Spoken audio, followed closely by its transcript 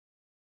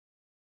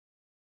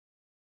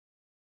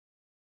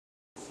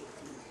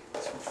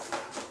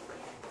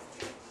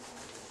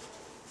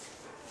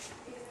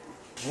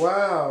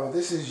Wow,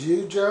 this is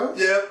you, Joe?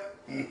 Yep.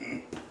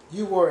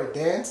 You were a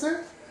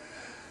dancer?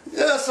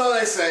 Yeah, so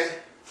they say.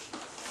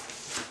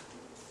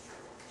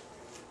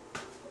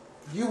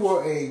 You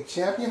were a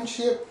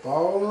championship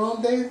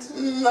ballroom dancer?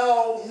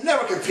 No,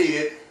 never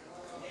competed.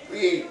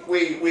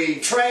 We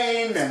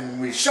trained and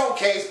we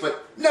showcased,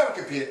 but never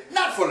competed.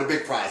 Not for the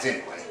big prize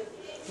anyway.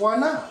 Why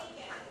not?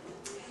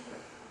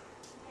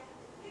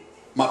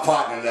 My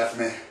partner left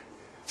me.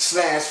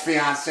 Slash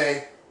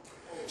fiance.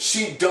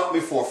 She dumped me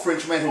for a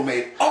Frenchman who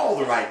made all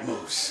the right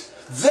moves.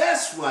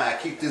 That's why I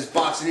keep this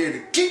box in here, to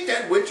keep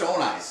that witch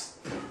on ice.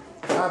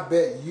 I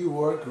bet you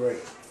were great.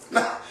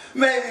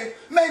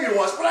 Maybe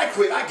once, but I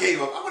quit. I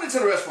gave up. I went into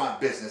the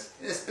restaurant business.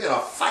 It's been a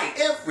fight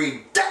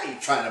every day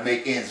trying to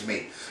make ends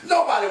meet.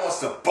 Nobody wants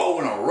to bow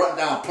in a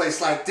rundown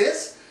place like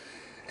this.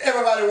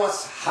 Everybody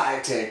wants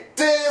high-tech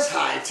this,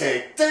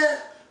 high-tech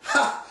that.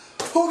 Ha!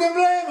 Who can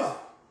blame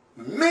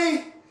them?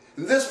 Me?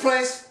 In this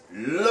place,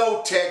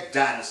 low-tech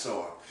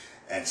dinosaur.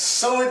 And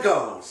so it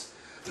goes.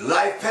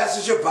 Life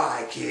passes you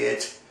by,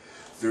 kid.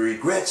 The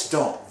regrets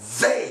don't.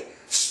 They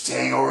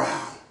staying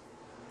around.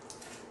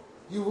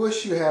 You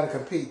wish you had to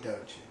compete, don't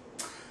you?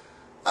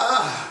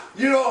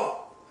 You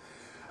know,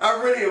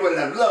 I really would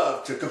have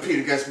loved to compete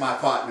against my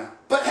partner.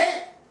 But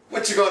hey,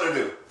 what you gonna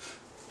do?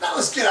 Now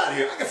let's get out of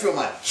here. I can feel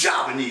my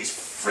job knees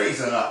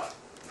freezing up.